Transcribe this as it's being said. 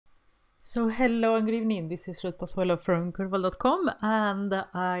So hello and good evening. This is Ruth Pozuelo from Curbal.com and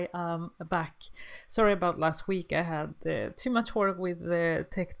I am back. Sorry about last week. I had too much work with the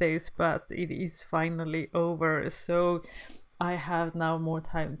tech days, but it is finally over. So I have now more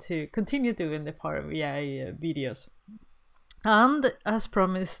time to continue doing the Power BI videos. And as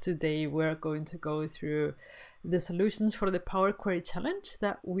promised, today we're going to go through the solutions for the Power Query Challenge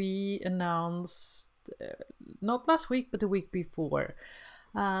that we announced not last week, but the week before.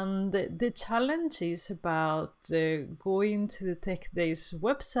 And the challenge is about going to the Tech Days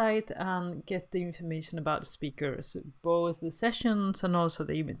website and get the information about speakers, both the sessions and also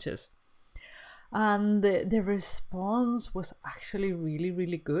the images. And the response was actually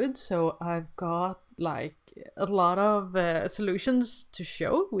really good. So I've got like a lot of solutions to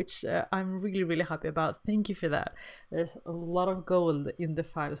show, which I'm really happy about. Thank you for that. There's a lot of gold in the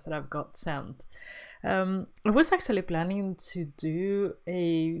files that I've got sent. I was actually planning to do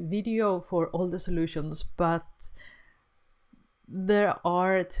a video for all the solutions, but there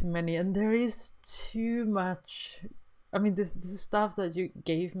are too many and there is too much. I mean, this stuff that you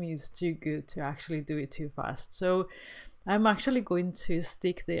gave me is too good to actually do it too fast. So I'm actually going to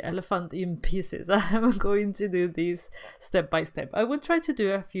stick the elephant in pieces. I'm going to do this step by step. I will try to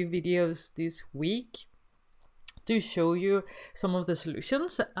do a few videos this week to show you some of the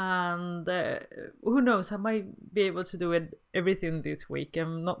solutions, and who knows, I might be able to do everything this week.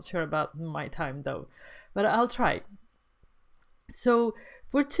 I'm not sure about my time though, but I'll try. So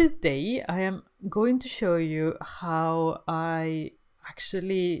for today, I am going to show you how I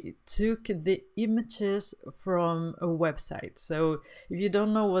actually took the images from a website. So if you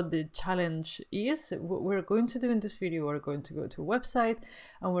don't know what the challenge is, what we're going to do in this video, we're going to go to a website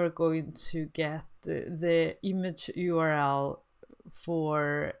and we're going to get the image URL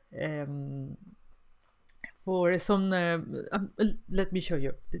for some let me show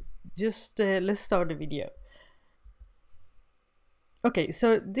you. Just let's start the video. Okay,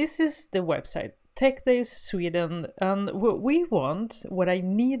 so this is the website, Tech Days Sweden, and what I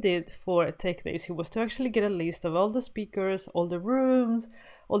needed for Tech Days, it was to actually get a list of all the speakers, all the rooms,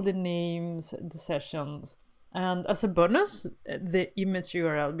 all the names, the sessions, and as a bonus, the image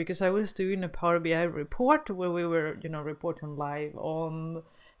URL, because I was doing a Power BI report where we were, reporting live on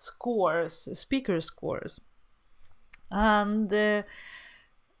scores, speaker scores, and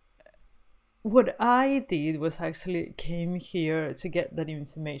what I did was actually came here to get that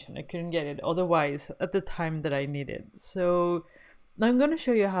information. I couldn't get it otherwise at the time that I needed. So now I'm going to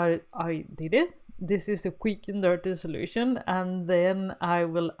show you how I did it. This is a quick and dirty solution, and then I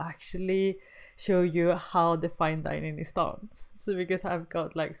will actually show you how the fine dining is done. So because I've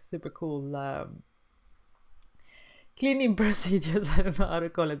got like super cool cleaning procedures, I don't know how to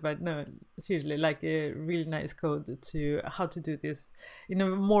call it, but no, seriously, like a really nice code to how to do this in a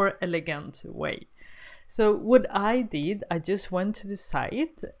more elegant way. So what I did, I just went to the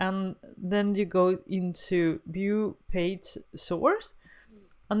site and then you go into view page source,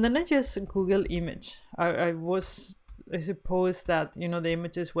 and then I just Google image. I suppose that, the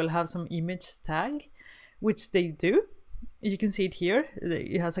images will have some image tag, which they do. You can see it here.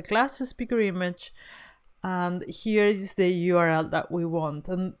 It has a class speaker image, and here is the URL that we want.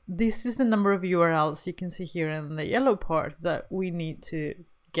 And this is the number of URLs you can see here in the yellow part that we need to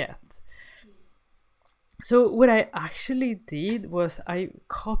get. So what I actually did was I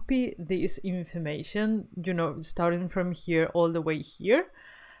copied this information, starting from here all the way here,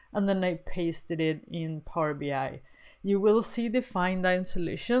 and then I pasted it in Power BI. You will see the fine dine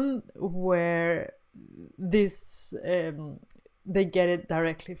solution where this they get it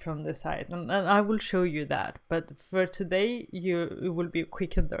directly from the site, and I will show you that, but for today it will be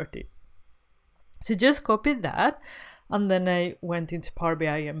quick and dirty. So just copied that, and then I went into Power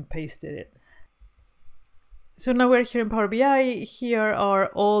BI and pasted it. So now we're here in Power BI. Here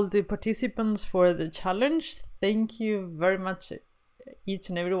are all the participants for the challenge. Thank you very much, each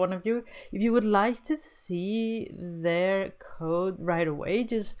and every one of you. If you would like to see their code right away,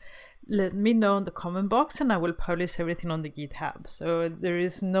 just let me know in the comment box and I will publish everything on the GitHub. So there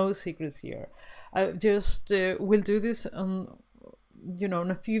is no secrets here. I just will do this on,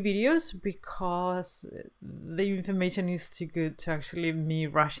 on a few videos because the information is too good to actually me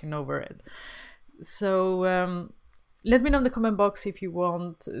rushing over it. So let me know in the comment box if you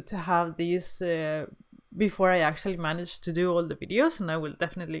want to have these before I actually manage to do all the videos, and I will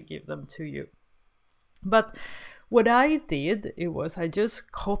definitely give them to you. But what I did, I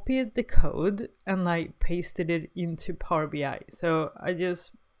just copied the code and I pasted it into Power BI. So I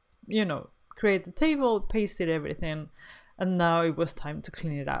just, create the table, pasted everything, and now it was time to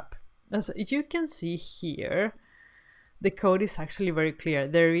clean it up. As you can see here, the code is actually very clear.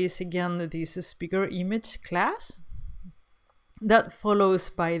 There is again this speaker image class that follows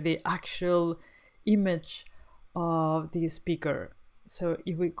by the actual image of the speaker. So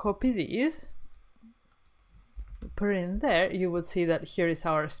if we copy this, put it in there, you will see that here is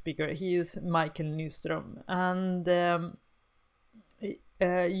our speaker. He is Michael Nyström, and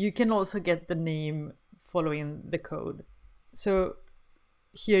you can also get the name following the code. So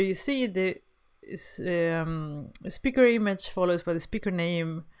here you see the speaker image follows by the speaker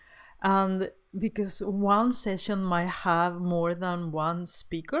name, and because one session might have more than one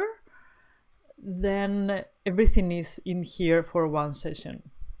speaker, then everything is in here for one session.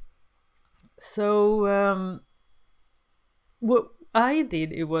 So what I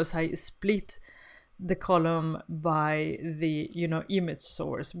did, it was I split the column by the image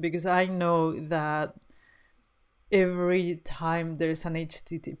source, because I know that every time there's an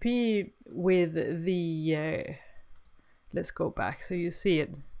HTTP with the let's go back so you see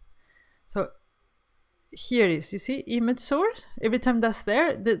it. So here is, you see image source, every time that's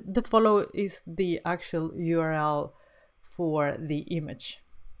there, the follow is the actual URL for the image.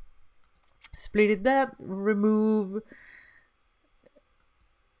 Split it, that remove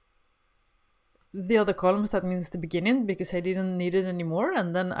the other columns, that means the beginning, because I didn't need it anymore,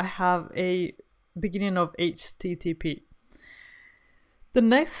 and then I have a beginning of HTTP. The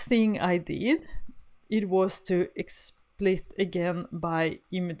next thing I did, it was to split again by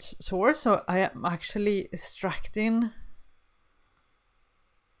image source. So I am actually extracting,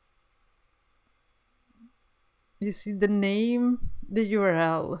 you see the name, the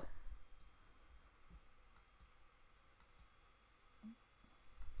URL,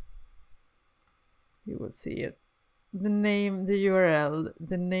 you will see it, the name, the URL,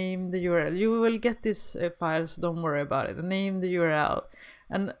 the name, the URL. You will get this file, so don't worry about it. The name, the URL,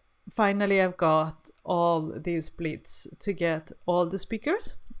 and finally I've got all these splits to get all the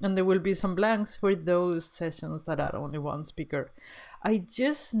speakers, and there will be some blanks for those sessions that had only one speaker. I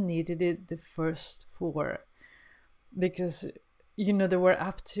just needed it the first 4, because there were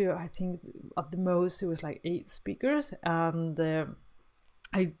up to, I think at the most it was like 8 speakers, and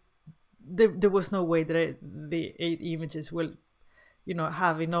there was no way that the 8 images will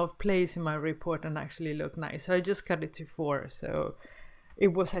have enough place in my report and actually look nice. So I just cut it to 4. So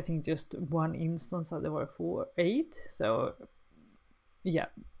it was, I think, just one instance that there were 8. So yeah,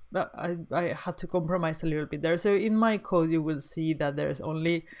 but I had to compromise a little bit there. So in my code you will see that there's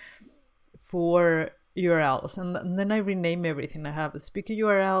only 4 URLs, and then I rename everything. I have a speaker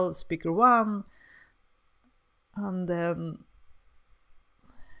URL, speaker 1, and then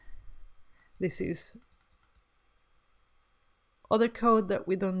this is other code that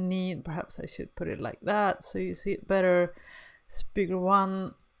we don't need. Perhaps I should put it like that so you see it better. Speaker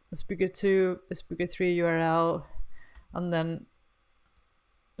 1, speaker 2, speaker 3 URL, and then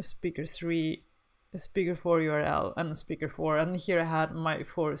speaker 3, speaker 4 URL, and speaker 4. And here I had my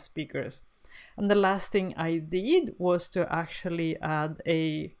 4 speakers. And the last thing I did was to actually add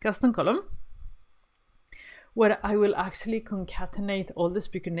a custom column where I will actually concatenate all the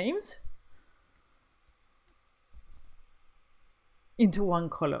speaker names into one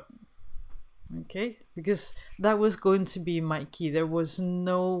column. Okay, because that was going to be my key. There was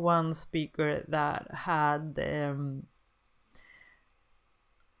no one speaker that had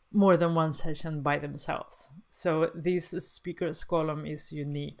more than one session by themselves. So this speakers column is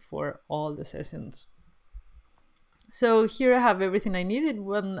unique for all the sessions. So here I have everything I needed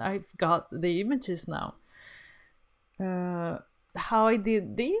when I've got the images now. How I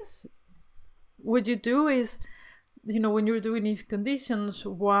did this, what you do is, when you're doing if conditions,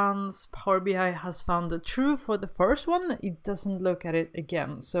 once Power BI has found the true for the first one, it doesn't look at it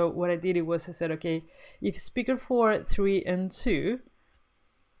again. So what I did was I said, okay, if speaker 4, 3, and 2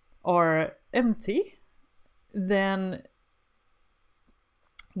 are empty, then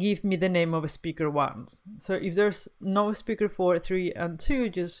give me the name of a speaker 1. So if there's no speaker 4, 3, and 2,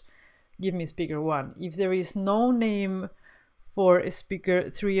 just give me speaker 1. If there is no name for a speaker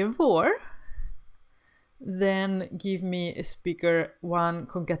 3 and 4, then give me a speaker 1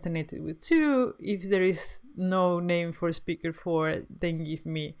 concatenated with 2. If there is no name for speaker 4, then give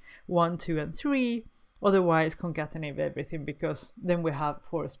me 1, 2, and 3. Otherwise, concatenate everything, because then we have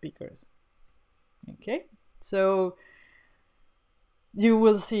 4 speakers. Okay, so you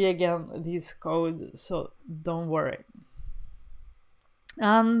will see again this code, so don't worry.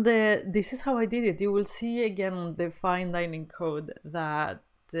 And this is how I did it. You will see again the fine dining code that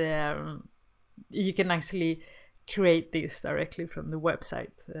you can actually create this directly from the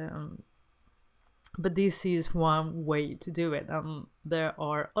website. But this is one way to do it, and there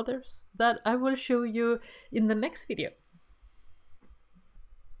are others that I will show you in the next video.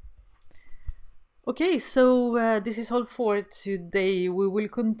 Okay, so this is all for today. We will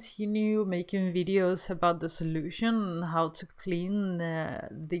continue making videos about the solution and how to clean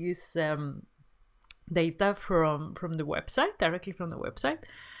this data from the website, directly from the website.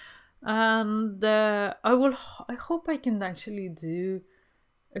 And I hope I can actually do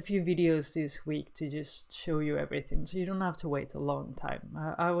a few videos this week to just show you everything, so you don't have to wait a long time.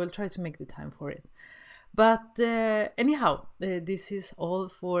 I will try to make the time for it. But anyhow, this is all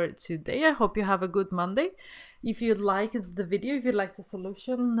for today. I hope you have a good Monday. If you liked the video, if you liked the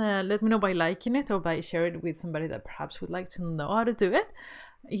solution, let me know by liking it or by sharing it with somebody that perhaps would like to know how to do it.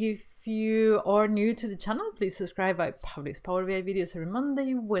 If you are new to the channel, please subscribe. I publish Power BI videos every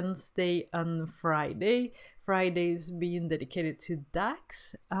Monday, Wednesday and Friday. Fridays being dedicated to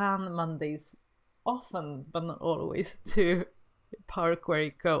DAX and Mondays often, but not always, to Power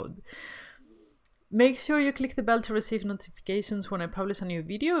Query code. Make sure you click the bell to receive notifications when I publish a new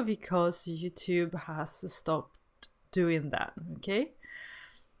video, because YouTube has stopped doing that, okay?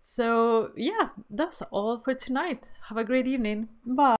 So yeah, that's all for tonight. Have a great evening. Bye.